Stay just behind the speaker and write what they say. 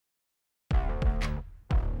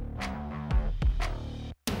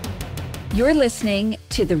You're listening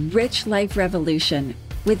to The Rich Life Revolution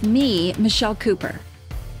with me, Michelle Cooper.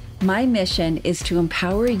 My mission is to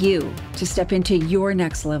empower you to step into your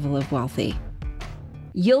next level of wealthy.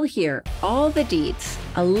 You'll hear all the deets,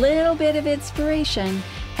 a little bit of inspiration,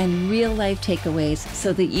 and real life takeaways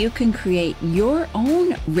so that you can create your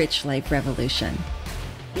own rich life revolution.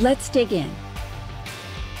 Let's dig in.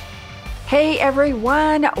 Hey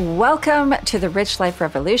everyone, welcome to the Rich Life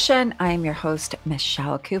Revolution. I'm your host,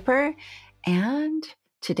 Michelle Cooper, and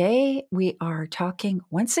today we are talking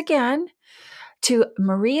once again to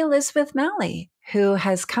Marie Elizabeth Malley, who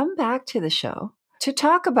has come back to the show to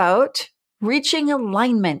talk about reaching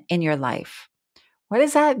alignment in your life. What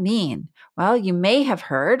does that mean? Well, you may have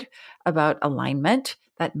heard about alignment.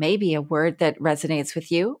 That may be a word that resonates with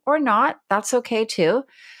you or not. That's okay too.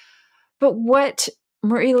 But what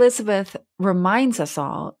Marie Elizabeth reminds us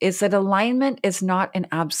all is that alignment is not an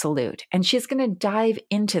absolute. And she's going to dive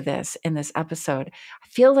into this in this episode. I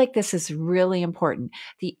feel like this is really important.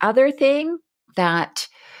 The other thing that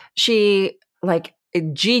she, like a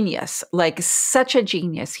genius, like such a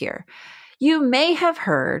genius here, you may have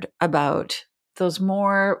heard about those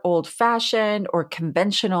more old-fashioned or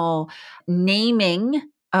conventional naming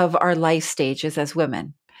of our life stages as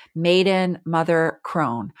women. Maiden, mother,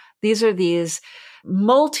 crone. These are these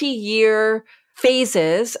multi-year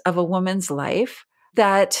phases of a woman's life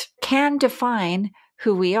that can define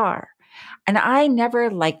who we are. And I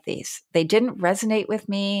never liked these. They didn't resonate with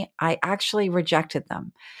me. I actually rejected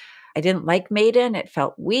them. I didn't like maiden. It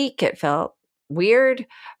felt weak. It felt weird.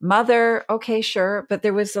 Mother, okay, sure. But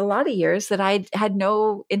there was a lot of years that I had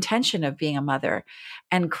no intention of being a mother.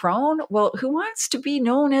 And crone, well, who wants to be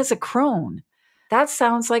known as a crone? That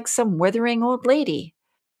sounds like some withering old lady.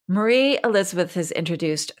 Marie Elizabeth has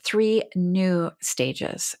introduced 3 new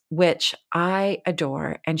stages, which I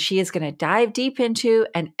adore, and she is going to dive deep into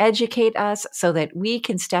and educate us so that we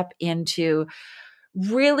can step into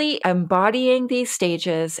really embodying these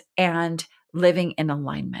stages and living in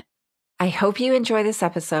alignment. I hope you enjoy this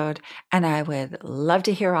episode, and I would love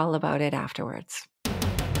to hear all about it afterwards.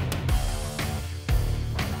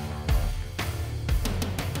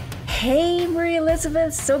 Hey, Marie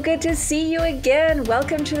Elizabeth, so good to see you again.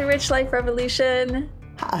 Welcome to the Rich Life Revolution.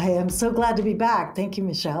 I am so glad to be back. Thank you,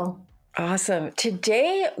 Michelle. Awesome.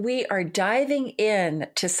 Today, we are diving in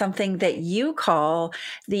to something that you call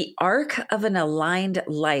the arc of an aligned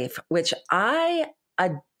life, which I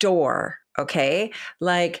adore, okay?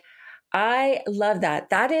 Like, I love that.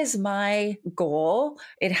 That is my goal.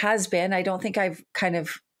 It has been. I don't think I've kind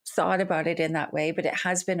of thought about it in that way, but it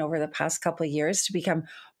has been over the past couple of years to become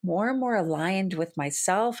more and more aligned with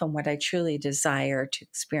myself and what I truly desire to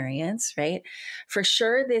experience, right? For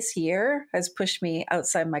sure, this year has pushed me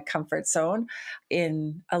outside my comfort zone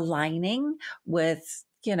in aligning with,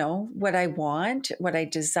 what I want, what I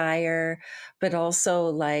desire, but also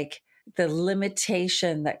like the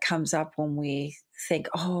limitation that comes up when we think,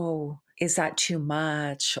 oh, is that too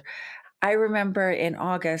much? I remember in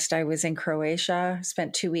August, I was in Croatia,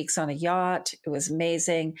 spent 2 weeks on a yacht. It was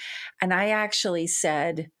amazing. And I actually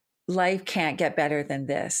said, life can't get better than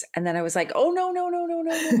this. And then I was like, oh,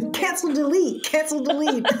 no. Cancel, delete.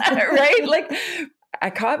 Right? Like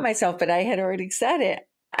I caught myself, but I had already said it.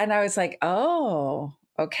 And I was like, oh,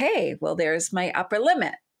 okay. Well, there's my upper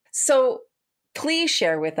limit. So please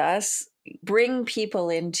share with us, bring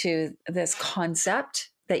people into this concept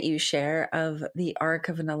that you share of the arc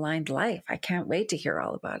of an aligned life. I can't wait to hear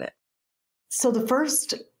all about it. So the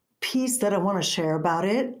first piece that I want to share about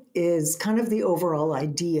it is kind of the overall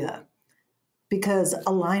idea, because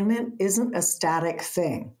alignment isn't a static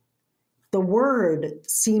thing. The word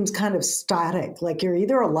seems kind of static, like you're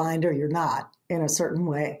either aligned or you're not in a certain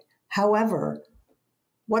way. However,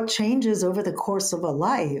 what changes over the course of a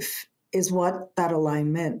life is what that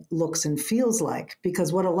alignment looks and feels like,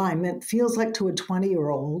 because what alignment feels like to a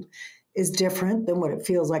 20-year-old is different than what it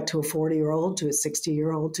feels like to a 40-year-old, to a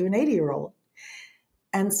 60-year-old, to an 80-year-old.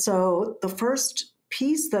 And so the first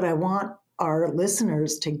piece that I want our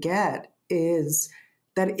listeners to get is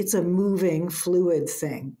that it's a moving, fluid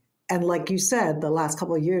thing. And like you said, the last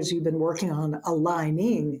couple of years you've been working on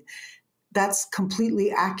aligning. That's completely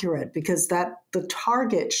accurate, because the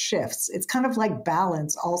target shifts. It's kind of like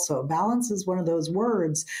balance also. Balance is one of those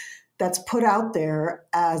words that's put out there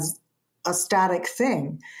as a static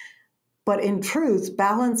thing. But in truth,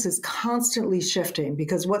 balance is constantly shifting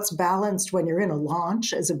because what's balanced when you're in a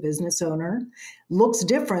launch as a business owner looks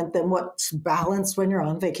different than what's balanced when you're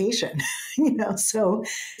on vacation. So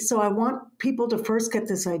I want people to first get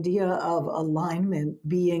this idea of alignment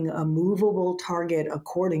being a movable target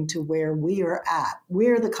according to where we are at.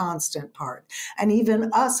 We're the constant part. And even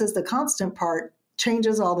us as the constant part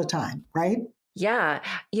changes all the time, right? Yeah.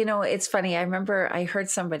 It's funny. I remember I heard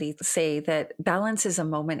somebody say that balance is a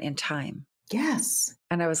moment in time. Yes.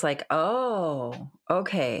 And I was like, oh,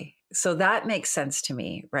 okay. So that makes sense to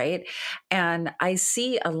me, right? And I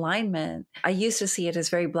see alignment. I used to see it as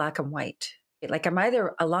very black and white. Like I'm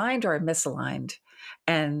either aligned or I'm misaligned.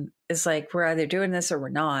 And it's like we're either doing this or we're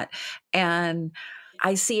not. And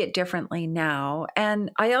I see it differently now.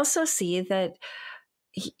 And I also see that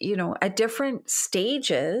at different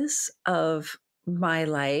stages of my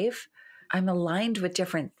life, I'm aligned with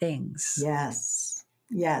different things. Yes.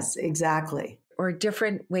 Yes, exactly. Or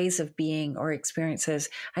different ways of being or experiences.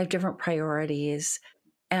 I have different priorities.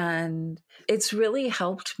 And it's really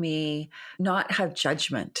helped me not have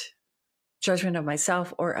judgment of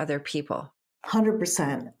myself or other people.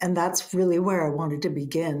 100%. And that's really where I wanted to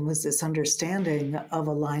begin, was this understanding of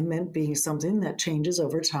alignment being something that changes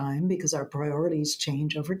over time because our priorities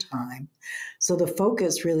change over time. So the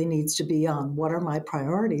focus really needs to be on what are my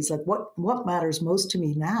priorities? Like what matters most to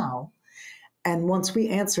me now? And once we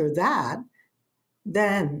answer that,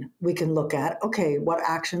 then we can look at, okay, what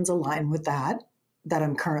actions align with that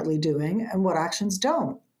I'm currently doing and what actions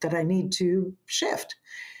don't that I need to shift.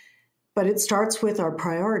 But it starts with our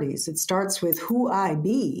priorities. It starts with who I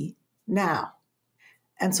be now.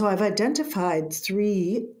 And so I've identified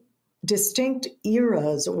 3 distinct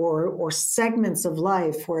eras or segments of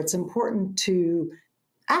life where it's important to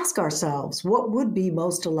ask ourselves, what would be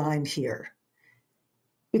most aligned here?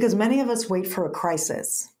 Because many of us wait for a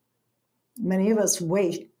crisis. Many of us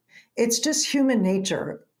wait. It's just human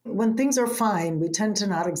nature. When things are fine, we tend to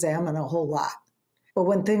not examine a whole lot. But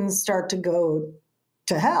when things start to go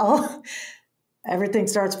to hell, everything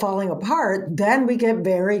starts falling apart, then we get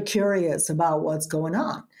very curious about what's going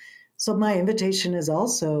on. So my invitation is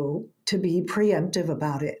also to be preemptive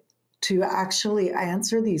about it, to actually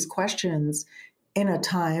answer these questions in a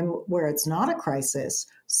time where it's not a crisis,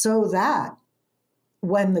 so that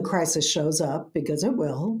when the crisis shows up, because it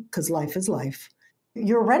will, because life is life,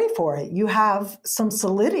 you're ready for it. You have some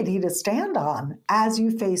solidity to stand on as you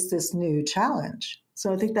face this new challenge.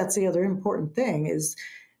 So I think that's the other important thing is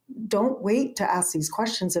don't wait to ask these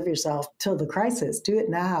questions of yourself till the crisis. Do it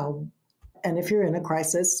now. And if you're in a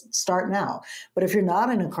crisis, start now. But if you're not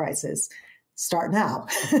in a crisis, start now.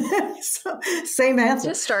 So, same answer.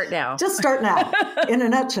 Just start now. Just start now, in a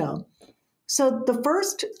nutshell. So the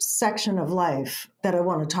first section of life that I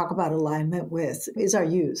want to talk about alignment with is our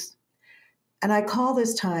youth. And I call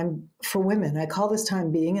this time, for women, I call this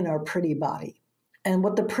time being in our pretty body. And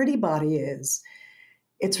what the pretty body is,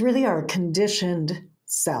 it's really our conditioned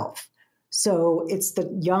self. So it's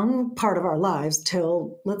the young part of our lives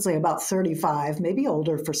till, let's say, about 35, maybe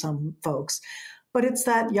older for some folks. But it's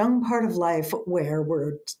that young part of life where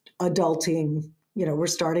we're adulting, we're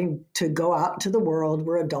starting to go out to the world.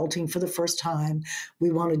 We're adulting for the first time.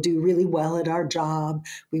 We want to do really well at our job.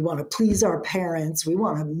 We want to please our parents. We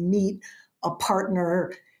want to meet a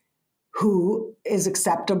partner who is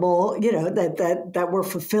acceptable, that we're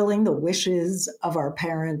fulfilling the wishes of our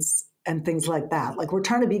parents and things like that. Like we're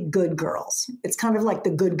trying to be good girls. It's kind of like the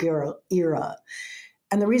good girl era.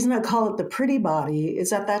 And the reason I call it the pretty body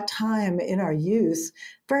is at that time in our youth,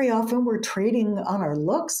 very often we're trading on our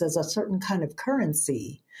looks as a certain kind of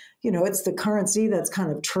currency. It's the currency that's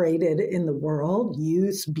kind of traded in the world: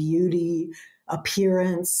 youth, beauty,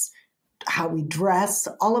 appearance, how we dress.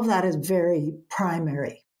 All of that is very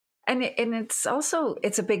primary. And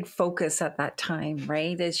it's a big focus at that time,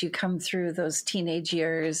 right? As you come through those teenage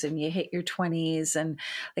years and you hit your 20s. And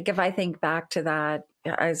like, if I think back to that,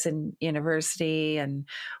 I was in university and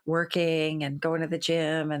working and going to the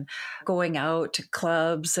gym and going out to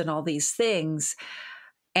clubs and all these things.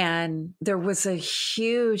 And there was a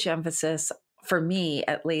huge emphasis, for me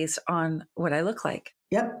at least, on what I look like.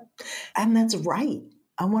 Yep. And that's right.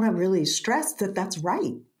 I want to really stress that that's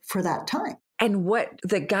right for that time. And what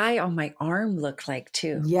the guy on my arm looked like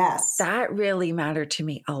too. Yes. That really mattered to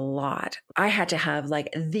me a lot. I had to have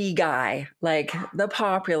like the guy, like the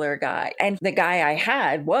popular guy. And the guy I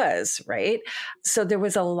had was, right? So there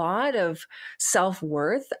was a lot of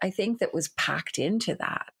self-worth, I think, that was packed into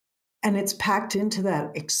that. And it's packed into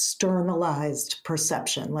that externalized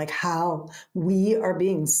perception, like how we are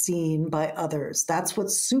being seen by others. That's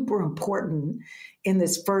what's super important in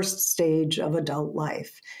this first stage of adult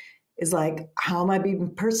life. is like, how am I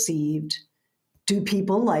being perceived? Do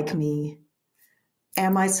people like me?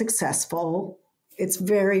 Am I successful? It's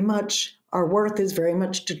very much, our worth is very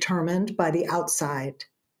much determined by the outside.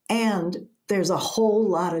 And there's a whole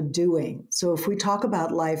lot of doing. So if we talk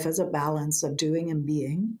about life as a balance of doing and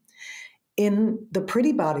being, in the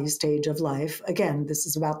pretty body stage of life, again, this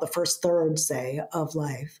is about the first third, say, of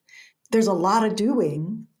life, there's a lot of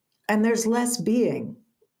doing and there's less being,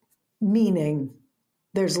 meaning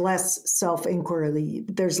there's less self-inquiry,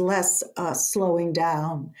 there's less slowing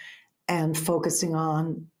down and focusing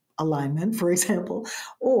on alignment, for example,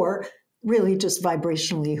 or really just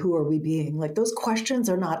vibrationally, who are we being? Like those questions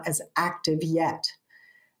are not as active yet.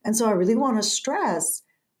 And so I really want to stress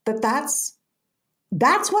that that's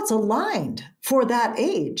what's aligned for that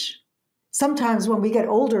age. Sometimes when we get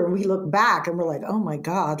older and we look back and we're like, oh my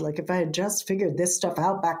God, like if I had just figured this stuff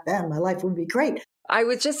out back then, my life would be great. I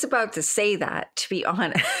was just about to say that, to be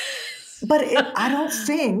honest. But I don't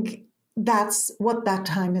think that's what that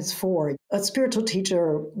time is for. A spiritual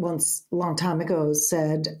teacher once, a long time ago,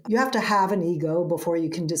 said, you have to have an ego before you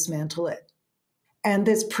can dismantle it. And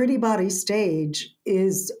this pretty body stage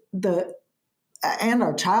is and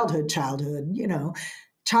our childhood, childhood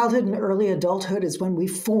and early adulthood is when we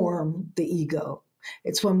form the ego.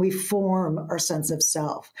 It's when we form our sense of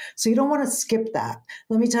self. So you don't want to skip that.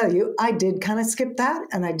 Let me tell you, I did kind of skip that,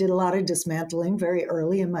 and I did a lot of dismantling very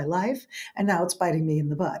early in my life, and now it's biting me in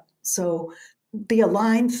the butt. So the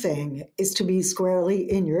aligned thing is to be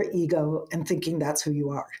squarely in your ego and thinking that's who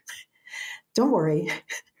you are. Don't worry,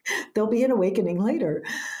 there'll be an awakening later.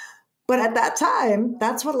 But at that time,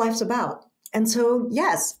 that's what life's about. And so,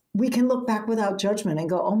 yes, we can look back without judgment and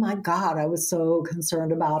go, oh my God, I was so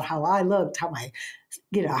concerned about how I looked, how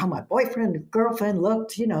my boyfriend, girlfriend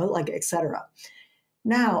looked, et cetera.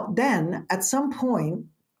 Now, then at some point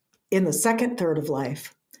in the second third of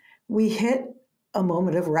life, we hit a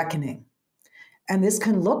moment of reckoning. And this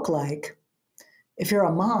can look like, if you're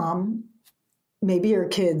a mom, maybe your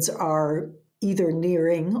kids are either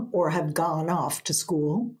nearing or have gone off to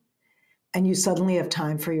school and you suddenly have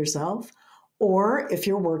time for yourself. Or if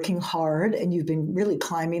you're working hard and you've been really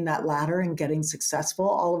climbing that ladder and getting successful,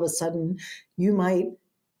 all of a sudden you might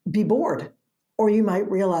be bored, or you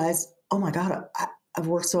might realize, oh my God, I've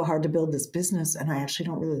worked so hard to build this business and I actually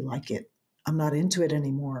don't really like it. I'm not into it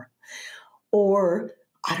anymore. Or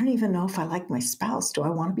I don't even know if I like my spouse. Do I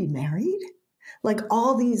want to be married? Like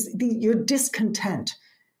all your discontent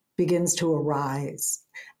begins to arise.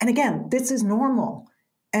 And again, this is normal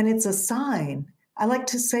and it's a sign. I like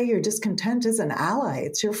to say your discontent is an ally.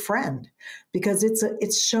 It's your friend, because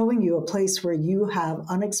it's showing you a place where you have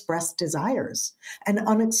unexpressed desires and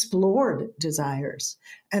unexplored desires.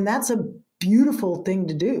 And that's a beautiful thing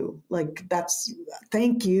to do.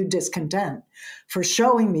 Thank you, discontent, for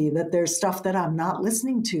showing me that there's stuff that I'm not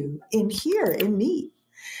listening to in here, in me.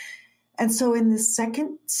 And so in this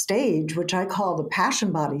second stage, which I call the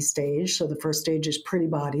PassionBody stage, so the first stage is pretty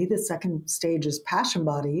body, the second stage is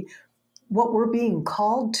PassionBody, what we're being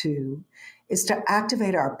called to is to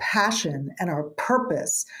activate our passion and our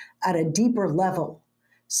purpose at a deeper level.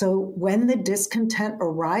 So when the discontent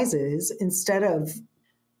arises, instead of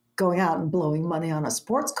going out and blowing money on a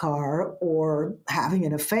sports car or having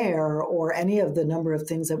an affair or any of the number of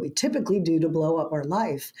things that we typically do to blow up our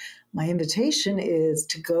life, my invitation is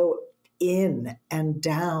to go in and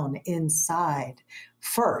down inside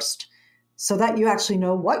first, so that you actually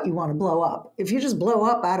know what you want to blow up. If you just blow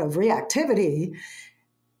up out of reactivity,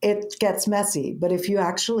 it gets messy. But if you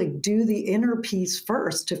actually do the inner piece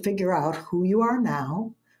first to figure out who you are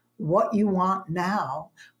now, what you want now,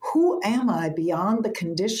 who am I beyond the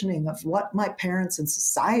conditioning of what my parents and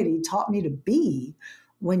society taught me to be,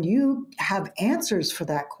 when you have answers for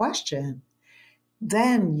that question,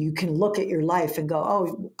 then you can look at your life and go,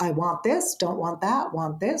 oh, I want this, don't want that,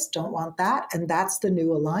 want this, don't want that. And that's the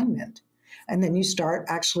new alignment. And then you start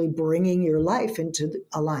actually bringing your life into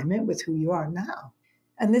alignment with who you are now.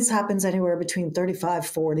 And this happens anywhere between 35,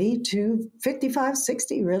 40 to 55,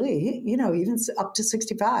 60, really, even up to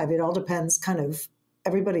 65. It all depends,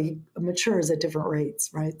 everybody matures at different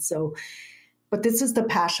rates, right? So, but this is the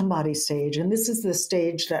PassionBody stage. And this is the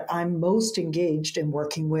stage that I'm most engaged in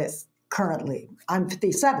working with currently. I'm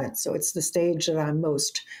 57, so it's the stage that I'm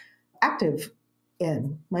most active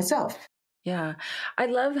in myself. Yeah. I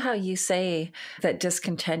love how you say that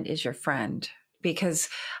discontent is your friend, because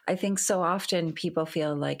I think so often people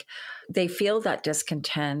feel like they feel that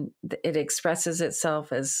discontent. It expresses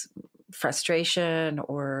itself as frustration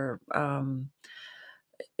or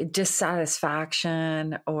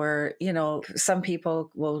dissatisfaction, or, some people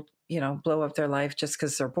will blow up their life just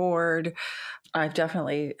because they're bored. I've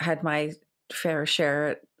definitely had my fair share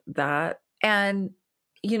at that. And,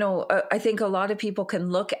 I think a lot of people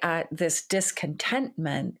can look at this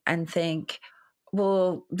discontentment and think,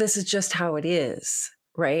 well, this is just how it is,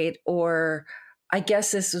 right? Or I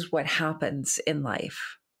guess this is what happens in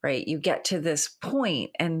life, right? You get to this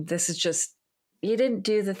point and this is just, you didn't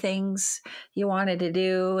do the things you wanted to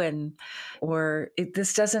do,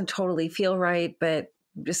 this doesn't totally feel right, but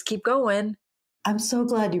just keep going. I'm so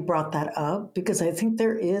glad you brought that up because I think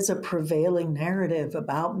there is a prevailing narrative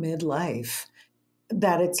about midlife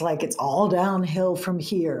that it's like it's all downhill from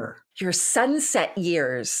here. Your sunset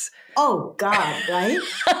years. Oh, God, right?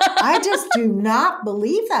 I just do not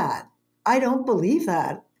believe that. I don't believe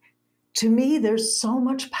that. To me, there's so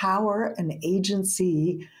much power and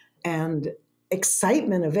agency and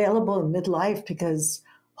excitement available in midlife because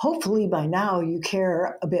hopefully by now you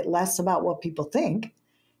care a bit less about what people think.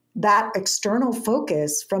 That external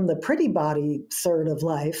focus from the pretty body third of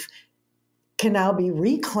life can now be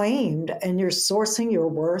reclaimed, and you're sourcing your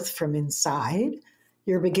worth from inside.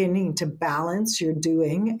 You're beginning to balance your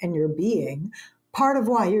doing and your being. Part of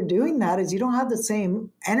why you're doing that is you don't have the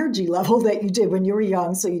same energy level that you did when you were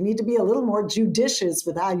young, so you need to be a little more judicious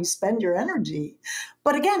with how you spend your energy.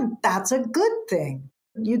 But again, that's a good thing.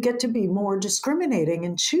 You get to be more discriminating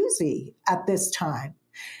and choosy at this time.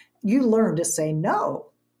 You learn to say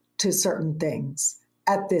no to certain things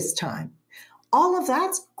at this time. All of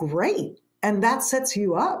that's great. And that sets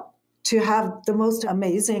you up to have the most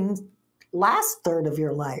amazing last third of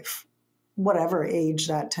your life, whatever age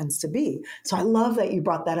that tends to be. So I love that you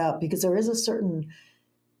brought that up because there is a certain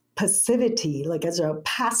passivity, like as a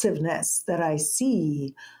passiveness that I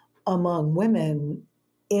see among women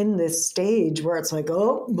in this stage where it's like,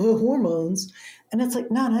 oh, my hormones. And it's like,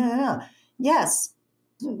 no. Yes,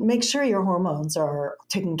 make sure your hormones are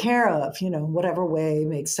taken care of, whatever way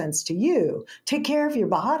makes sense to you. Take care of your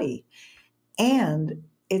body. And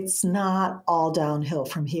it's not all downhill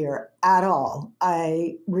from here at all.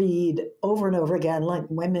 I read over and over again, like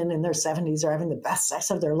women in their 70s are having the best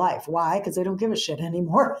sex of their life. Why? Because they don't give a shit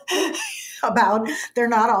anymore they're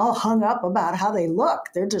not all hung up about how they look.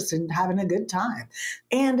 They're just having a good time.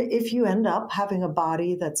 And if you end up having a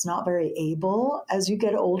body that's not very able, as you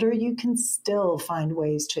get older, you can still find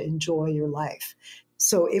ways to enjoy your life.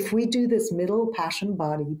 So if we do this middle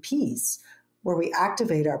PassionBody piece, where we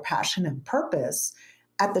activate our passion and purpose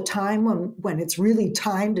at the time when it's really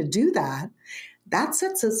time to do that, that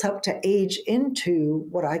sets us up to age into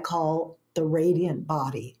what I call the radiant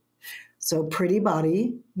body. So pretty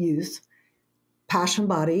body, youth, passion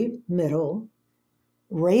body, middle,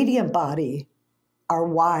 radiant body, our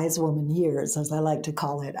wise woman years, as I like to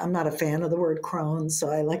call it. I'm not a fan of the word crone,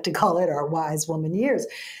 so I like to call it our wise woman years.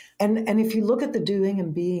 And if you look at the doing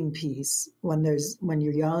and being piece, when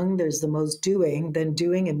you're young, there's the most doing, then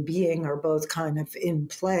doing and being are both kind of in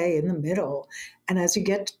play in the middle. And as you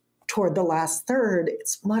get toward the last third,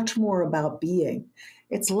 it's much more about being.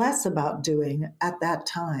 It's less about doing at that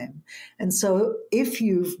time. And so if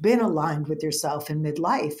you've been aligned with yourself in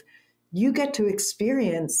midlife, you get to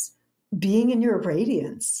experience being in your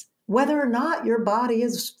radiance, whether or not your body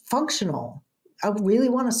is functional. I really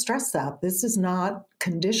want to stress that. This is not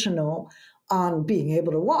conditional on being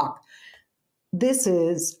able to walk. This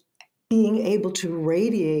is being able to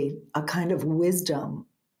radiate a kind of wisdom,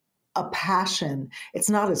 a passion. It's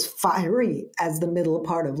not as fiery as the middle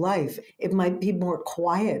part of life. It might be more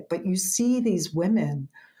quiet, but you see these women,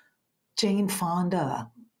 Jane Fonda,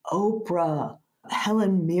 Oprah,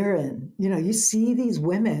 Helen Mirren, you see these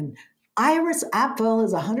women. Iris Apfel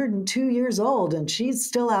is 102 years old and she's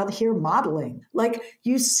still out here modeling. Like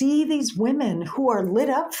you see these women who are lit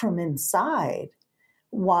up from inside.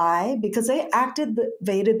 Why? Because they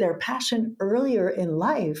activated their passion earlier in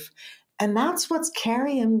life. And that's what's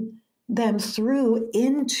carrying them through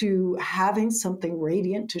into having something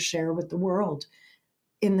radiant to share with the world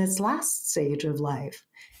in this last stage of life.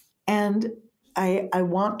 And I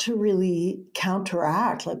want to really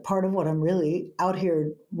counteract, like part of what I'm really out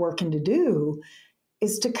here working to do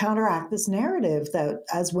is to counteract this narrative that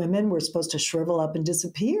as women, we're supposed to shrivel up and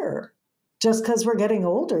disappear just because we're getting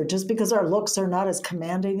older, just because our looks are not as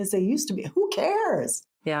commanding as they used to be. Who cares?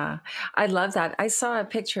 Yeah, I love that. I saw a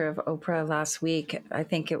picture of Oprah last week. I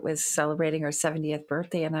think it was celebrating her 70th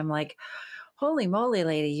birthday. And I'm like, holy moly,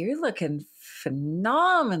 lady, you're looking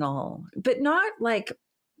phenomenal, but not like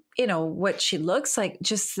what she looks like,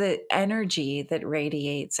 just the energy that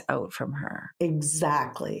radiates out from her.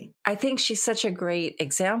 Exactly. I think she's such a great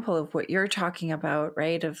example of what you're talking about,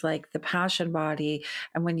 right? Of like the passion body.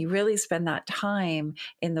 And when you really spend that time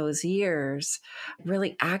in those years,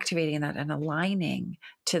 really activating that and aligning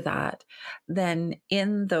to that, then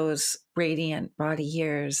in those radiant body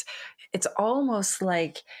years, it's almost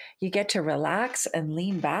like you get to relax and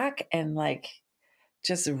lean back and like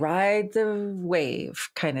just ride the wave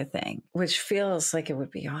kind of thing, which feels like it would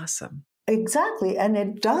be awesome. Exactly. And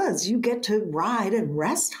it does. You get to ride and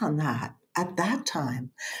rest on that at that time.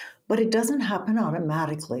 But it doesn't happen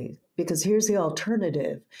automatically, because here's the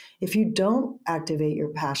alternative. If you don't activate your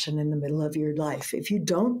passion in the middle of your life, if you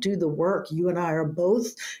don't do the work you and I are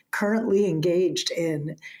both currently engaged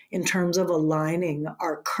in terms of aligning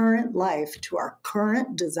our current life to our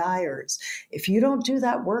current desires, if you don't do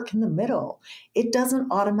that work in the middle, it doesn't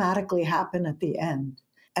automatically happen at the end.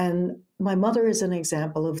 And my mother is an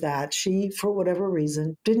example of that. She, for whatever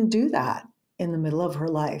reason, didn't do that in the middle of her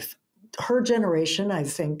life. Her generation, I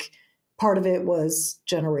think, part of it was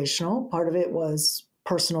generational, part of it was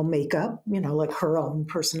personal makeup, like her own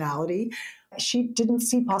personality. She didn't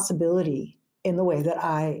see possibility in the way that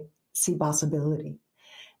I see possibility.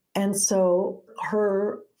 And so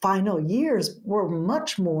her final years were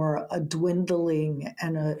much more a dwindling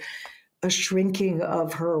and a shrinking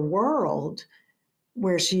of her world,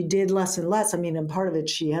 where she did less and less. I mean, and part of it,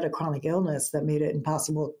 she had a chronic illness that made it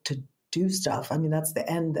impossible to do stuff. I mean, that's the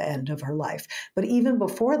end of her life. But even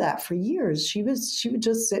before that, for years, she would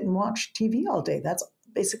just sit and watch TV all day. That's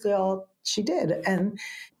basically all she did. And,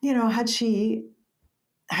 had she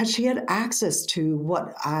had access to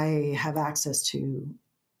what I have access to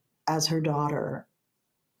as her daughter,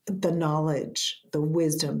 the knowledge, the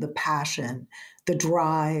wisdom, the passion, the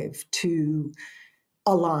drive to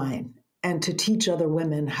align and to teach other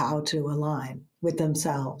women how to align with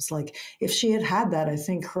themselves. Like, if she had had that, I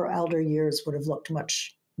think her elder years would have looked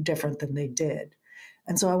much different than they did.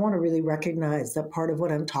 And so I want to really recognize that part of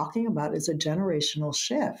what I'm talking about is a generational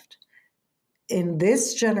shift in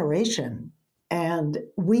this generation. And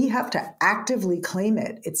we have to actively claim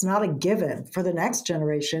it. It's not a given. For the next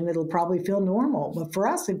generation, it'll probably feel normal. But for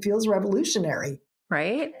us, it feels revolutionary.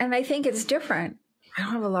 Right? And I think it's different. I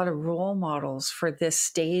don't have a lot of role models for this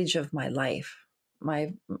stage of my life.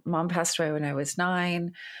 My mom passed away when I was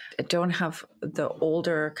 9. I don't have the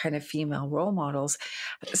older kind of female role models.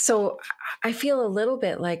 So I feel a little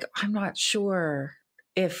bit like I'm not sure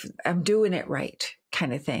if I'm doing it right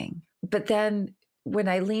kind of thing. But then when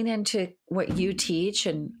I lean into what you teach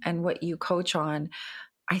and what you coach on,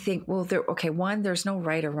 I think, well, one, there's no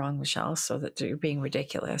right or wrong, Michelle, so that you're being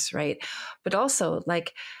ridiculous, right? But also,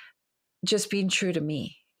 like, just being true to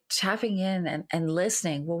me, tapping in and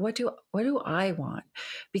listening. Well, what do I want?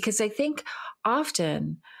 Because I think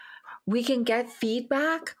often we can get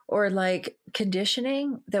feedback or like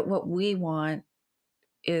conditioning that what we want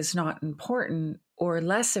is not important or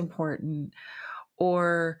less important,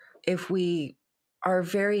 or if we are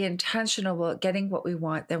very intentional about getting what we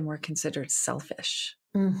want, then we're considered selfish.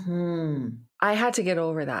 Mm-hmm. I had to get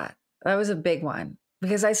over that. That was a big one,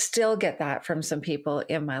 because I still get that from some people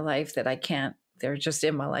in my life that they're just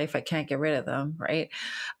in my life. I can't get rid of them, right?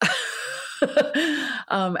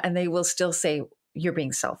 And they will still say, you're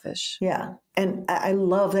being selfish. Yeah. And I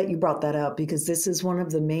love that you brought that up, because this is one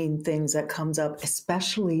of the main things that comes up,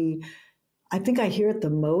 especially, I think I hear it the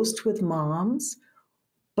most with moms,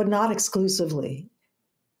 but not exclusively,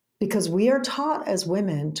 because we are taught as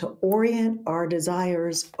women to orient our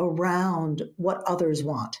desires around what others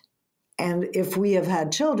want. And if we have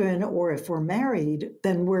had children or if we're married,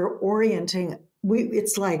 then we're orienting,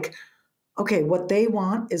 it's like, okay, what they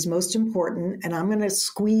want is most important, and I'm going to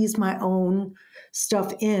squeeze my own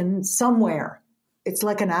stuff in somewhere. It's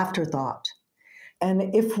like an afterthought.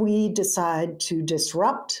 And if we decide to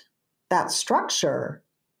disrupt that structure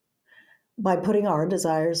by putting our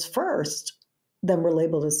desires first, then we're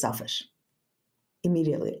labeled as selfish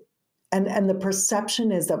immediately. And the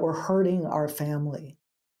perception is that we're hurting our family.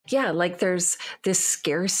 Yeah, like there's this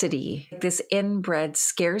scarcity, this inbred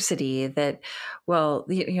scarcity that, well,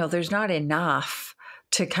 there's not enough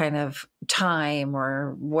to kind of time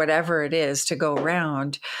or whatever it is to go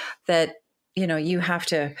around, that, you have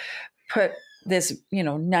to put this,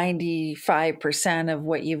 95% of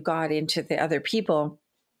what you've got into the other people,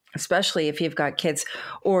 especially if you've got kids.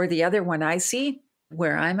 Or the other one I see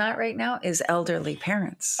where I'm at right now is elderly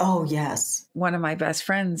parents. Oh, yes. One of my best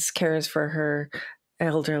friends cares for her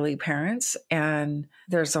elderly parents, and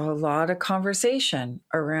there's a lot of conversation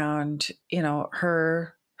around,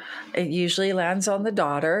 her. It usually lands on the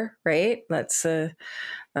daughter, right? Let's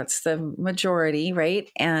That's the majority, right?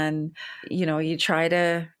 And, you try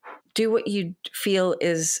to do what you feel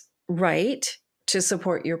is right to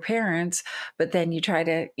support your parents, but then you try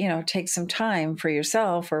to, take some time for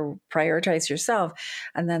yourself or prioritize yourself.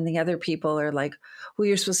 And then the other people are like, well,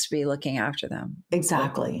 you're supposed to be looking after them.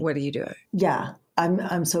 Exactly. What are you doing? Yeah.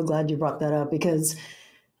 I'm so glad you brought that up, because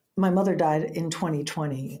my mother died in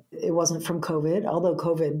 2020. It wasn't from COVID, although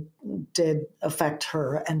COVID did affect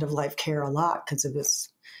her end of life care a lot, because it was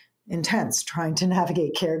intense trying to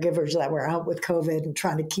navigate caregivers that were out with COVID and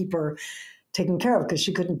trying to keep her taken care of, because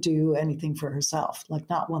she couldn't do anything for herself, like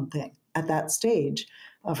not one thing at that stage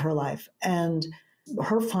of her life. And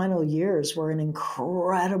her final years were an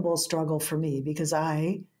incredible struggle for me, because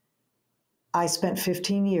I spent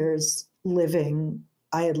 15 years living.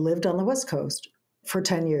 I had lived on the West Coast for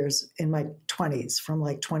 10 years in my 20s, from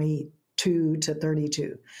like 22 to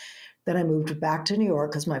 32. Then I moved back to New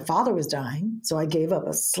York because my father was dying. So I gave up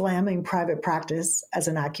a slamming private practice as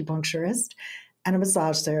an acupuncturist and a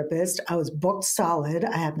massage therapist. I was booked solid.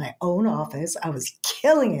 I had my own office. I was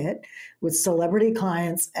killing it with celebrity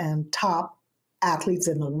clients and top athletes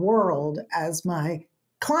in the world as my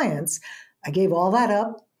clients. I gave all that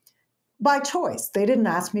up by choice. They didn't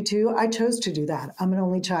ask me to. I chose to do that. I'm an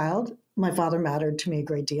only child. My father mattered to me a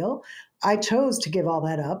great deal. I chose to give all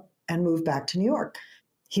that up and move back to New York.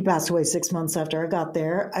 He passed away 6 months after I got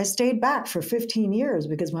there. I stayed back for 15 years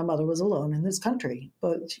because my mother was alone in this country,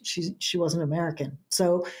 but she wasn't American.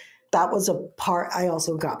 So that was a part. I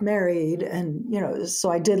also got married, and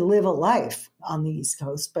so I did live a life on the East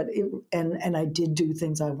Coast, but and I did do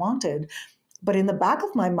things I wanted. But in the back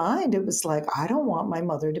of my mind, it was like, I don't want my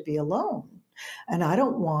mother to be alone, and I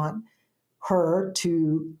don't want her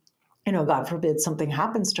to, God forbid something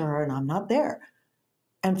happens to her and I'm not there.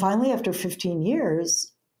 And finally, after 15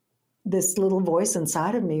 years, this little voice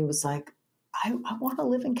inside of me was like, I want to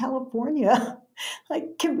live in California.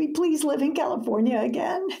 Like, can we please live in California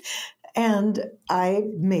again? And I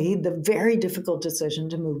made the very difficult decision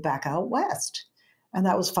to move back out west. And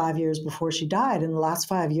that was 5 years before she died. In the last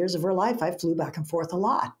 5 years of her life, I flew back and forth a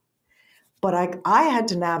lot. But I had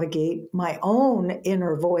to navigate my own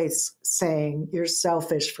inner voice saying, you're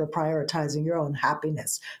selfish for prioritizing your own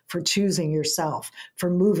happiness, for choosing yourself, for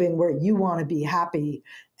moving where you want to be happy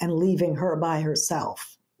and leaving her by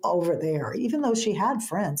herself over there. Even though she had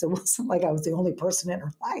friends, it wasn't like I was the only person in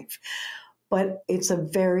her life. But it's a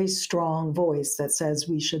very strong voice that says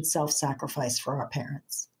we should self-sacrifice for our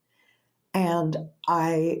parents. And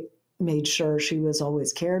I made sure she was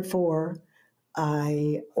always cared for.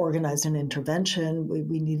 I organized an intervention.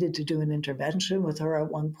 We needed to do an intervention with her at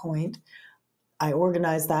one point. I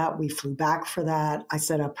organized that. We flew back for that. I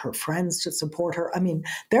set up her friends to support her. I mean,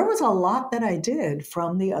 there was a lot that I did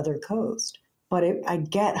from the other coast, but I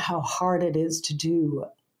get how hard it is to do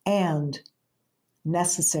and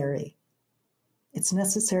necessary. It's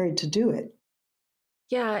necessary to do it.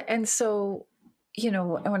 Yeah. And so,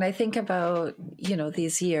 when I think about,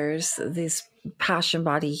 these years, these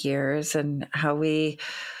PassionBody years, and how we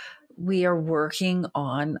are working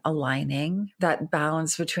on aligning that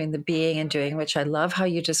balance between the being and doing, which I love how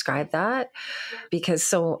you describe that, because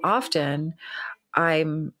so often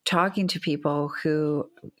I'm talking to people who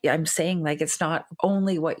I'm saying, like, it's not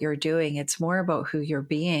only what you're doing, it's more about who you're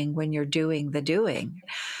being when you're doing the doing.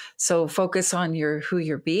 So focus on who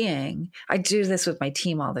you're being. I do this with my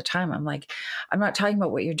team all the time. I'm like, I'm not talking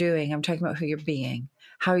about what you're doing. I'm talking about who you're being,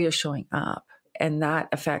 how you're showing up. And that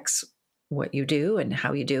affects what you do and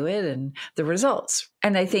how you do it and the results.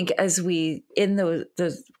 And I think as we, in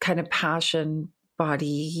the kind of passion body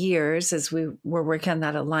years, as we're working on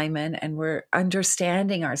that alignment and we're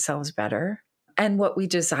understanding ourselves better and what we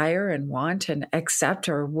desire and want and accept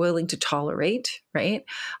or willing to tolerate, right?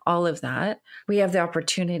 All of that, we have the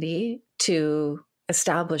opportunity to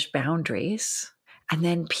establish boundaries, and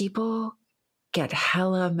then people get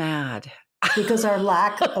hella mad. Because our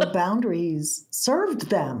lack of boundaries served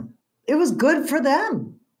them. It was good for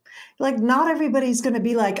them. Like, not everybody's going to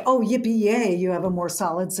be like, oh, yippee yay, you have a more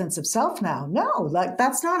solid sense of self now. No, like,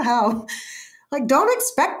 that's not how, like, don't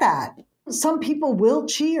expect that. Some people will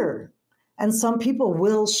cheer and some people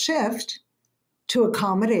will shift to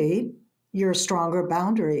accommodate your stronger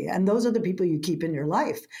boundary. And those are the people you keep in your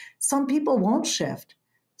life. Some people won't shift.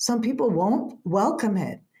 Some people won't welcome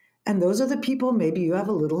it. And those are the people maybe you have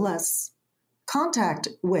a little less contact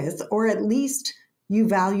with, or at least you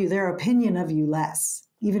value their opinion of you less,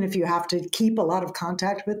 even if you have to keep a lot of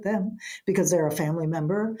contact with them because they're a family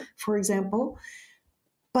member, for example.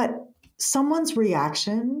 But someone's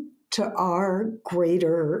reaction to our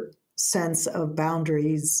greater sense of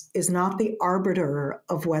boundaries is not the arbiter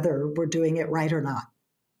of whether we're doing it right or not.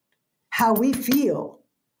 how we feel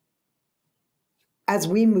as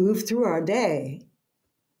we move through our day,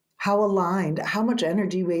 how aligned, how much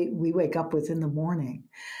energy we wake up with in the morning,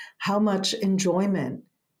 how much enjoyment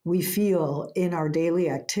we feel in our daily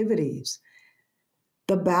activities,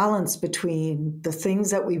 the balance between the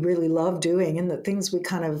things that we really love doing and the things we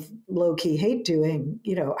kind of low-key hate doing,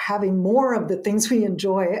 having more of the things we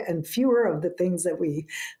enjoy and fewer of the things that we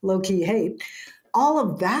low-key hate. All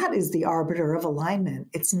of that is the arbiter of alignment.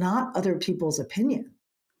 It's not other people's opinion.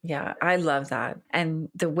 Yeah, I love that. And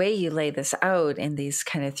the way you lay this out in these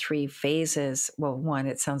kind of 3 phases, well, one,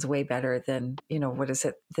 it sounds way better than, what is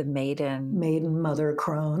it? The Maiden, mother,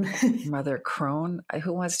 crone. Mother, crone.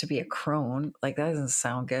 Who wants to be a crone? Like, that doesn't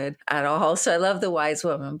sound good at all. So I love the wise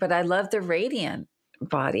woman, but I love the radiant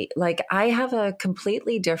body. Like, I have a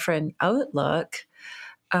completely different outlook,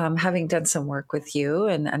 having done some work with you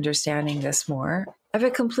and understanding this more. I have a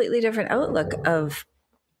completely different outlook of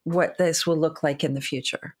what this will look like in the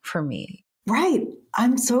future for me. Right.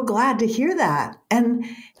 I'm so glad to hear that. And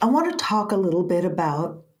I want to talk a little bit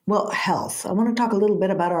about, health. I want to talk a little bit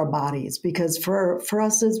about our bodies, because for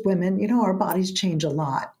us as women, our bodies change a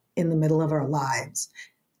lot in the middle of our lives.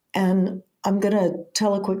 And I'm going to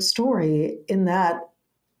tell a quick story in that,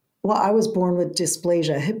 I was born with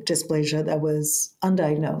dysplasia, hip dysplasia, that was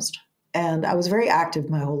undiagnosed. And I was very active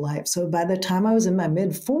my whole life. So by the time I was in my mid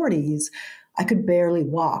 40s, I could barely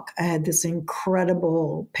walk. I had this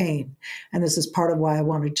incredible pain. And this is part of why I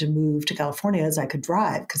wanted to move to California, as I could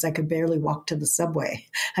drive, because I could barely walk to the subway.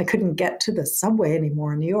 I couldn't get to the subway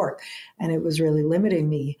anymore in New York. And it was really limiting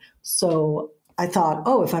me. So I thought,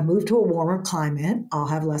 if I move to a warmer climate, I'll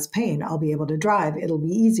have less pain. I'll be able to drive. It'll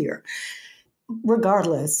be easier.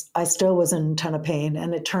 Regardless, I still was in a ton of pain.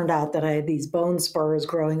 And it turned out that I had these bone spurs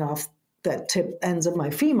growing off the tip ends of my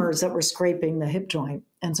femurs that were scraping the hip joint.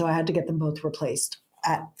 And so I had to get them both replaced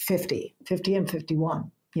at 50 and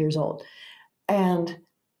 51 years old. And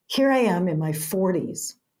here I am in my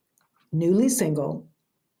 40s, newly single,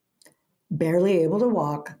 barely able to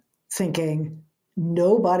walk, thinking,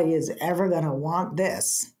 nobody is ever going to want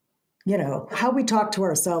this. How we talk to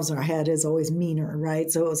ourselves in our head is always meaner,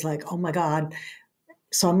 right? So it was like, oh my God.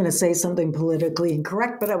 So I'm going to say something politically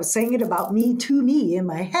incorrect, but I was saying it about me to me in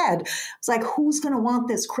my head. It's like, who's going to want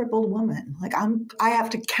this crippled woman? Like, I have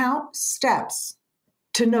to count steps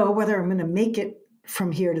to know whether I'm going to make it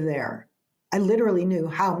from here to there. I literally knew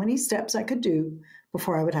how many steps I could do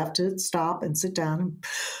before I would have to stop and sit down and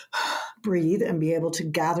breathe and be able to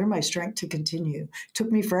gather my strength to continue. It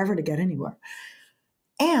took me forever to get anywhere.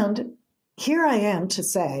 And here I am to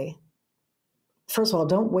say, first of all,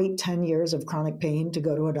 don't wait 10 years of chronic pain to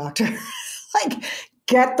go to a doctor. Like,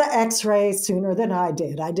 get the x-ray sooner than I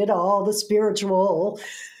did. I did all the spiritual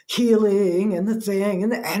healing and the thing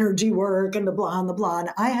and the energy work and the blah and the blah. And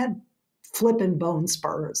I had flipping bone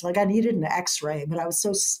spurs. Like, I needed an x-ray, but I was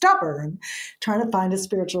so stubborn trying to find a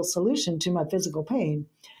spiritual solution to my physical pain.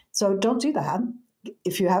 So don't do that.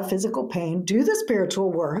 If you have physical pain, do the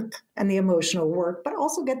spiritual work and the emotional work, but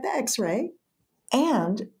also get the x-ray.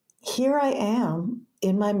 And here I am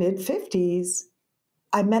in my mid 50s.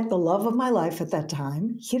 I met the love of my life at that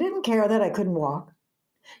time. He didn't care that I couldn't walk.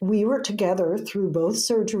 We were together through both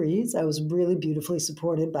surgeries. I was really beautifully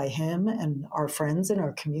supported by him and our friends in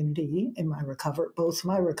our community in both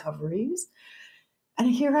my recoveries.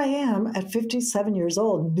 And here I am at 57 years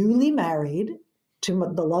old, newly married to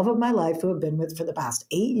the love of my life, who I've been with for the past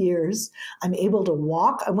 8 years. I'm able to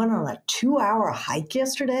walk. I went on a 2-hour hike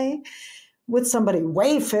yesterday with somebody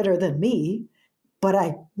way fitter than me, but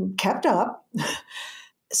I kept up.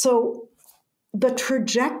 So the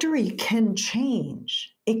trajectory can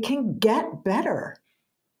change. It can get better.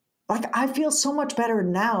 Like, I feel so much better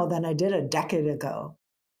now than I did a decade ago.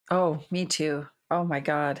 Oh, me too. Oh my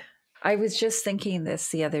God. I was just thinking this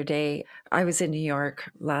the other day. I was in New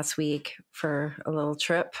York last week for a little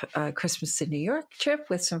trip, a Christmas in New York trip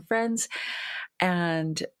with some friends.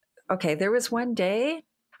 And okay, there was one day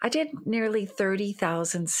I did nearly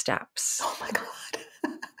 30,000 steps. Oh my God.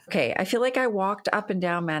 Okay, I feel like I walked up and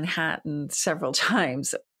down Manhattan several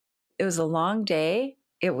times. It was a long day.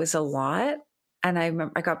 It was a lot. And I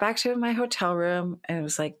remember I got back to my hotel room and it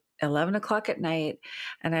was like 11 o'clock at night,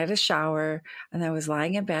 and I had a shower and I was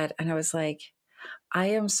lying in bed and I was like, I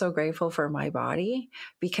am so grateful for my body,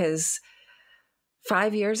 because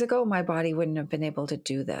 5 years ago, my body wouldn't have been able to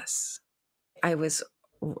do this. I was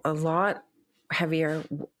a lot heavier,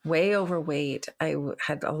 way overweight. I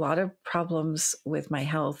had a lot of problems with my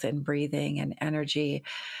health and breathing and energy,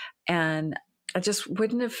 and I just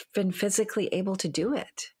wouldn't have been physically able to do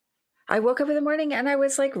it. I woke up in the morning and I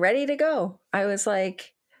was like ready to go. I was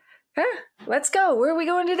like, Let's go. Where are we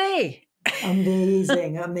going today?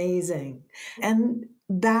 Amazing, amazing. And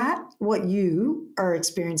that, what you are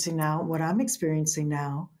experiencing now, what I'm experiencing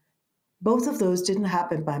now, both of those didn't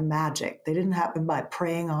happen by magic. They didn't happen by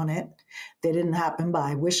praying on it. They didn't happen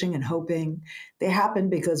by wishing and hoping. They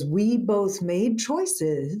happened because we both made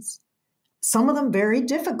choices, some of them very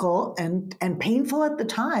difficult and painful at the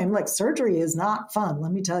time. Like surgery is not fun,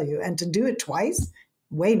 let me tell you. And to do it twice,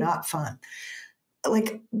 way not fun.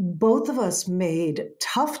 Like both of us made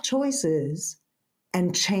tough choices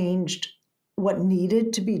and changed what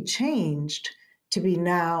needed to be changed to be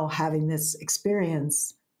now having this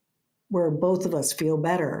experience where both of us feel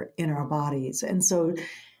better in our bodies. And so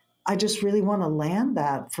I just really want to land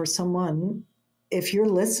that for someone. If you're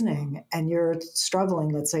listening and you're struggling,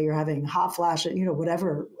 let's say you're having hot flashes,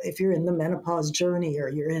 whatever, if you're in the menopause journey or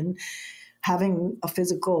you're in having a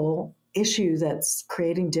physical issue that's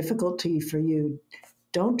creating difficulty for you,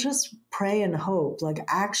 don't just pray and hope, like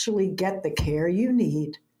actually get the care you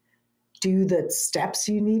need, do the steps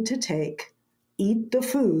you need to take, eat the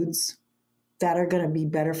foods that are going to be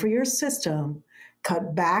better for your system,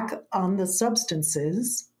 cut back on the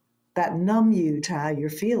substances that numb you to how you're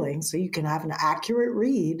feeling so you can have an accurate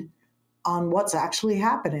read on what's actually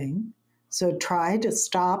happening. So try to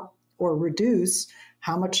stop or reduce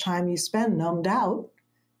how much time you spend numbed out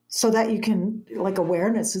so that you can, like,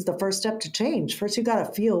 awareness is the first step to change. First, you got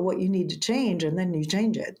to feel what you need to change and then you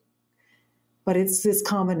change it. But it's this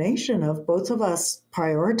combination of both of us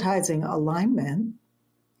prioritizing alignment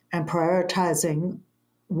and prioritizing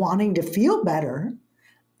wanting to feel better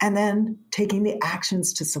and then taking the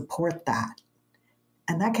actions to support that.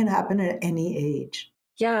 And that can happen at any age.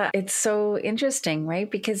 Yeah, it's so interesting,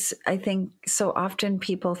 right? Because I think so often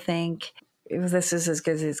people think this is as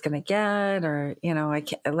good as it's going to get, or, I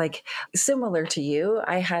can't, like, similar to you,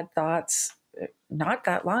 I had thoughts not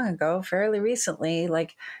that long ago, fairly recently,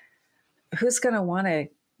 like, who's going to want to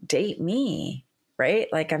date me? Right?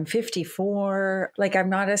 Like I'm 54, like I'm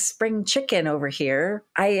not a spring chicken over here.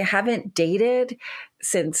 I haven't dated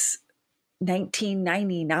since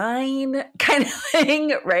 1999 kind of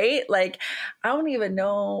thing, right? Like I don't even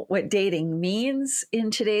know what dating means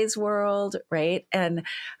in today's world, right? And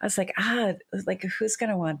I was like, like who's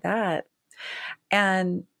going to want that?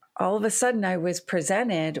 And all of a sudden I was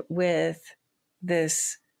presented with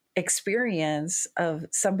this experience of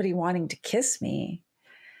somebody wanting to kiss me.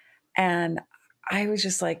 And I was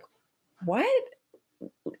just like, what?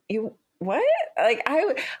 What? Like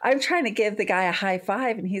I'm trying to give the guy a high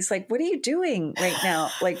five and he's like, what are you doing right now?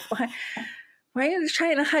 Like, why are you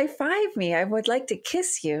trying to high five me? I would like to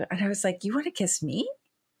kiss you. And I was like, you want to kiss me?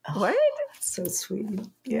 What? So sweet.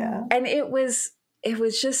 Yeah. And it was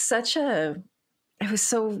just it was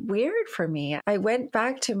so weird for me. I went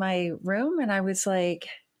back to my room and I was like,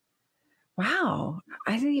 wow,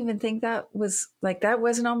 I didn't even think that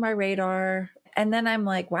wasn't on my radar. And then I'm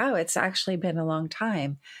like, wow, it's actually been a long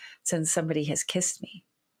time since somebody has kissed me.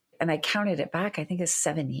 And I counted it back, I think it's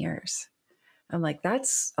 7 years. I'm like,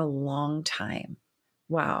 that's a long time.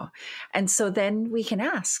 Wow. And so then we can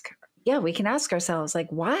ask ourselves, like,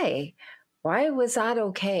 why? Why was that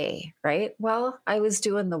okay? Right? Well, I was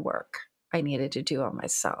doing the work I needed to do on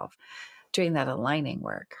myself, doing that aligning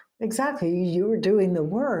work. Exactly. You were doing the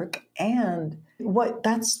work. And what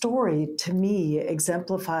that story to me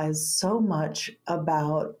exemplifies so much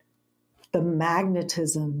about the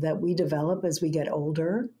magnetism that we develop as we get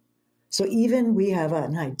older. So even we have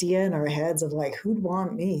an idea in our heads of like, who'd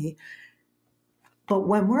want me? But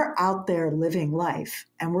when we're out there living life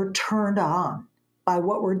and we're turned on by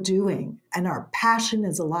what we're doing and our passion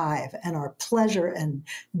is alive and our pleasure and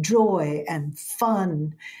joy and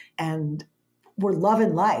fun and we're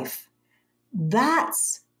loving life,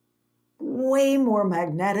 that's way more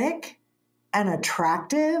magnetic and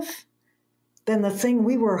attractive than the thing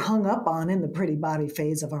we were hung up on in the pretty body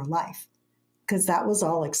phase of our life, because that was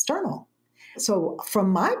all external. So from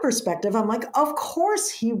my perspective, I'm like, of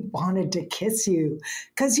course he wanted to kiss you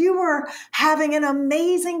because you were having an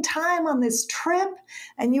amazing time on this trip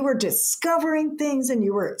and you were discovering things and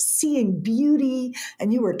you were seeing beauty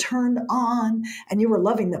and you were turned on and you were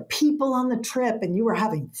loving the people on the trip and you were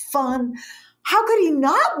having fun. How could he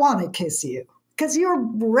not want to kiss you? Because you're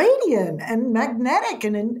radiant and magnetic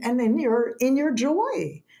and in your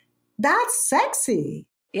joy. That's sexy.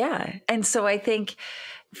 Yeah. And so I think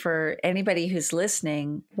for anybody who's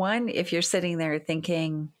listening, one, if you're sitting there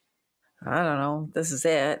thinking, I don't know, this is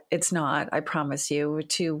it. It's not, I promise you.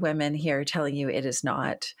 2 women here telling you it is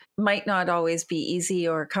not. Might not always be easy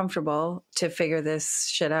or comfortable to figure this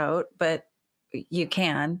shit out, but you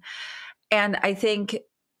can. And I think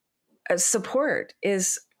support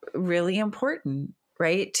is really important,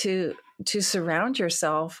 right? To surround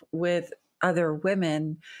yourself with other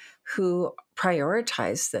women who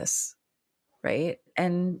prioritize this, right?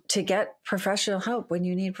 And to get professional help when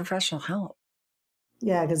you need professional help.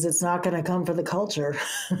 Yeah, because it's not going to come for the culture.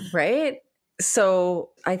 Right? So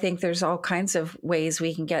I think there's all kinds of ways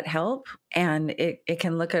we can get help, and it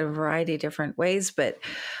can look at a variety of different ways. But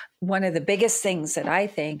one of the biggest things that I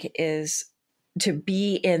think is to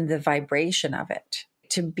be in the vibration of it,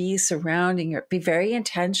 to be be very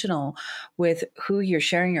intentional with who you're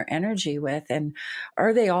sharing your energy with. And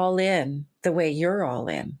are they all in the way you're all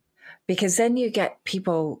in? Because then you get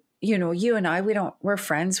people, you and I, we're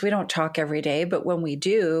friends. We don't talk every day, but when we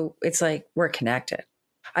do, it's like we're connected.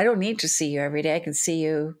 I don't need to see you every day. I can see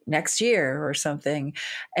you next year or something.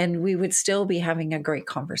 And we would still be having a great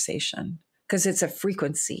conversation because it's a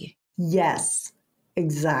frequency. Yes,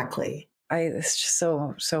 exactly. It's just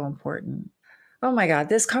so, so important. Oh my God,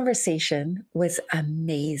 this conversation was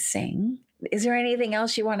amazing. Is there anything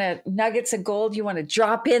else nuggets of gold you want to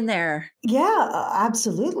drop in there? Yeah,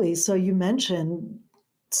 absolutely. So you mentioned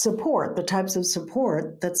support, the types of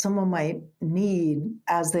support that someone might need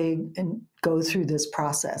as they go through this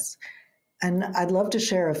process. And I'd love to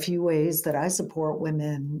share a few ways that I support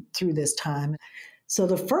women through this time. So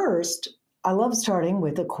the first, I love starting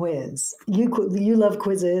with a quiz. You love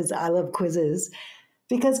quizzes, I love quizzes,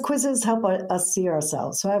 because quizzes help us see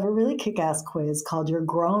ourselves. So I have a really kick-ass quiz called your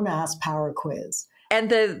grown-ass power quiz. And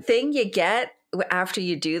the thing you get after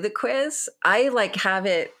you do the quiz, I have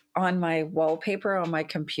it on my wallpaper on my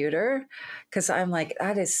computer because I'm like,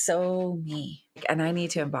 that is so me. And I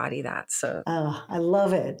need to embody that. So I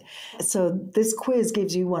love it. So this quiz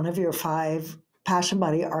gives you one of your 5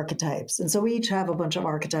 PassionBody archetypes. And so we each have a bunch of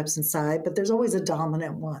archetypes inside, but there's always a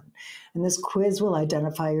dominant one. And this quiz will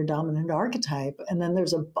identify your dominant archetype. And then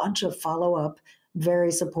there's a bunch of follow-up,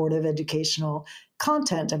 very supportive educational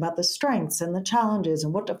content about the strengths and the challenges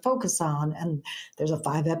and what to focus on. And there's a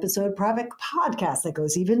 5-episode private podcast that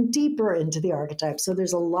goes even deeper into the archetypes. So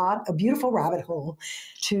there's a beautiful rabbit hole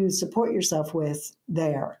to support yourself with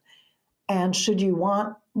there. And should you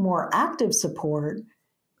want more active support,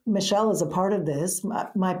 Michelle is a part of this.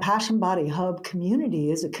 My PassionBody Hub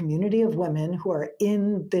community is a community of women who are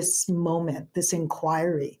in this moment, this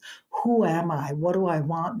inquiry. Who am I? What do I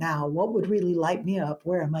want now? What would really light me up?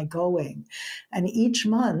 Where am I going? And each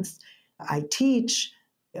month I teach,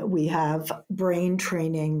 we have brain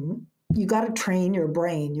training. You got to train your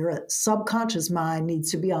brain. Your subconscious mind needs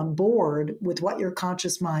to be on board with what your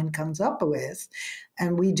conscious mind comes up with.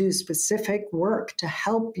 And we do specific work to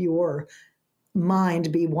help your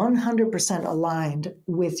mind be 100% aligned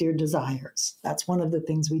with your desires. That's one of the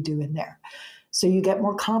things we do in there. So you get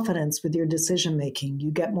more confidence with your decision making.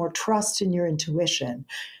 You get more trust in your intuition.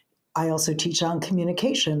 I also teach on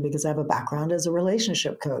communication because I have a background as a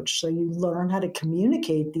relationship coach. So you learn how to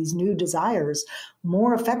communicate these new desires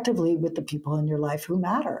more effectively with the people in your life who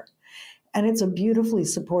matter. And it's a beautifully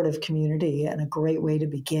supportive community and a great way to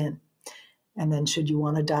begin. And then should you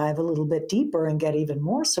want to dive a little bit deeper and get even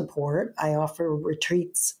more support, I offer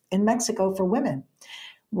retreats in Mexico for women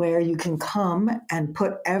where you can come and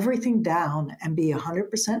put everything down and be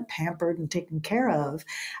 100% pampered and taken care of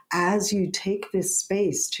as you take this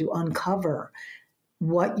space to uncover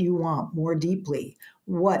what you want more deeply,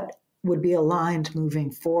 what would be aligned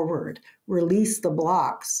moving forward, release the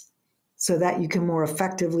blocks so that you can more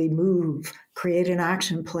effectively move, create an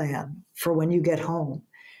action plan for when you get home.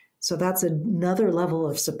 So that's another level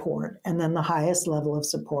of support. And then the highest level of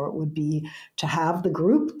support would be to have the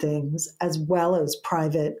group things as well as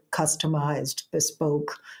private, customized,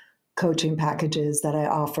 bespoke coaching packages that I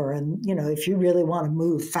offer. And, if you really want to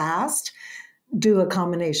move fast, do a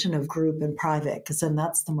combination of group and private, because then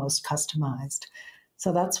that's the most customized.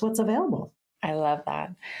 So that's what's available. I love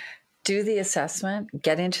that. Do the assessment,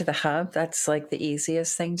 get into the hub. That's the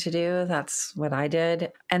easiest thing to do. That's what I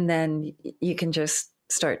did. And then you can just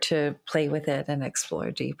start to play with it and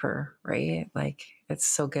explore deeper, right? It's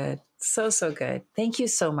so good. So, so good. Thank you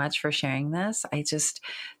so much for sharing this.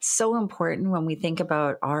 So important when we think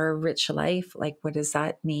about our rich life, what does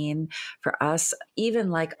that mean for us?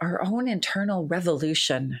 Even our own internal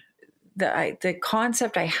revolution. The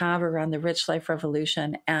concept I have around the rich life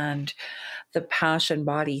revolution and the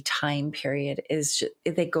PassionBody time period is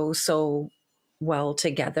they go so well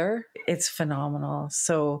together. It's phenomenal.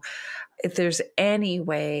 So if there's any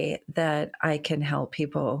way that I can help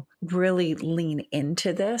people really lean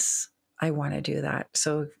into this, I want to do that.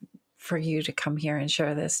 So for you to come here and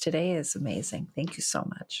share this today is amazing. Thank you so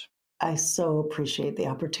much. I so appreciate the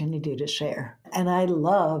opportunity to share. And I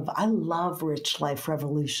love Rich Life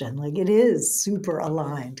Revolution. Like, it is super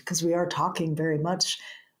aligned because we are talking very much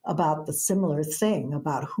about the similar thing,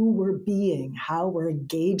 about who we're being, how we're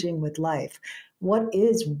engaging with life. What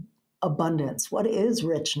is abundance? What is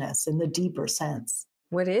richness in the deeper sense?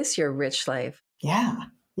 What is your rich life? Yeah.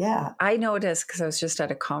 Yeah. I noticed, because I was just at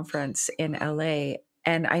a conference in LA,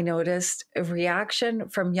 and I noticed a reaction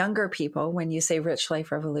from younger people when you say rich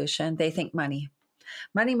life revolution. They think money,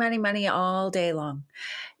 money, money, money all day long.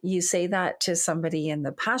 You say that to somebody in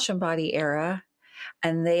the PassionBody era,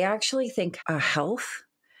 and they actually think health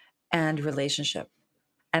and relationship.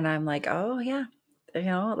 And I'm like, oh, yeah,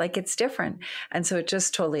 like it's different. And so it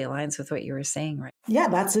just totally aligns with what you were saying, right? Yeah,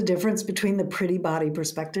 that's the difference between the pretty body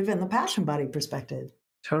perspective and the passion body perspective.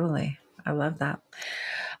 Totally. I love that.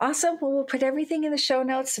 Awesome. Well, we'll put everything in the show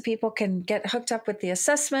notes so people can get hooked up with the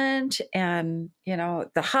assessment and,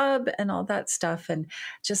 the hub and all that stuff. And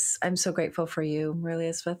just, I'm so grateful for you, really,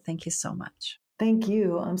 Elizabeth. Thank you so much. Thank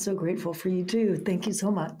you. I'm so grateful for you too. Thank you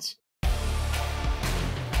so much.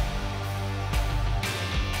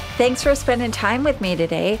 Thanks for spending time with me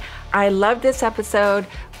today. I love this episode,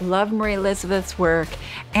 love Marie Elizabeth's work,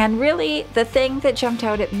 and really the thing that jumped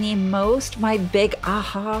out at me most, my big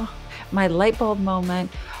aha, my light bulb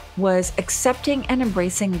moment, was accepting and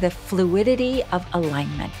embracing the fluidity of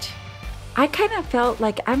alignment. I kind of felt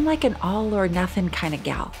like I'm like an all or nothing kind of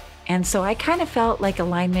gal. And so I kind of felt like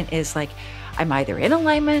alignment is like I'm either in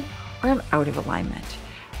alignment or I'm out of alignment.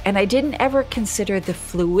 And I didn't ever consider the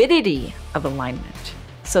fluidity of alignment.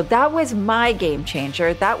 So that was my game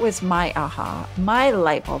changer. That was my aha, my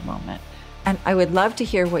light bulb moment. And I would love to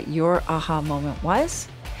hear what your aha moment was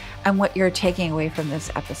and what you're taking away from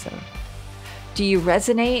this episode. Do you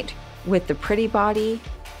resonate with the pretty body,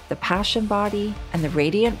 the passion body, and the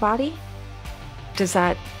radiant body? Does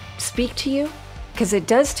that speak to you? Because it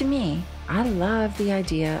does to me. I love the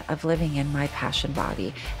idea of living in my passion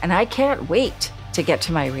body, and I can't wait to get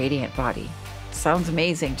to my radiant body. Sounds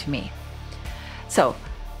amazing to me. So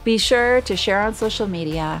be sure to share on social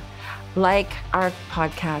media, like our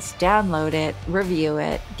podcast, download it, review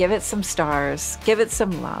it, give it some stars, give it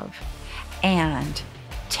some love, and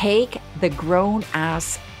take the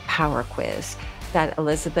grown-ass power quiz that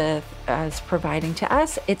Elizabeth is providing to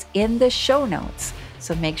us. It's in the show notes,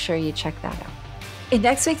 so make sure you check that out. In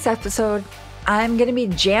next week's episode, I'm going to be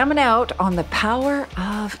jamming out on the power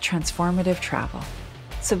of transformative travel.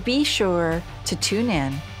 So be sure to tune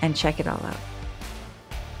in and check it all out.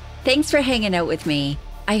 Thanks for hanging out with me.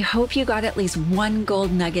 I hope you got at least one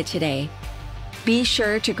gold nugget today. Be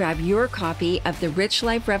sure to grab your copy of the Rich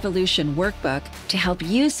Life Revolution workbook to help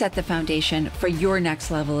you set the foundation for your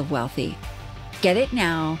next level of wealthy. Get it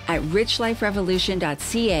now at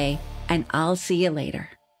richliferevolution.ca, and I'll see you later.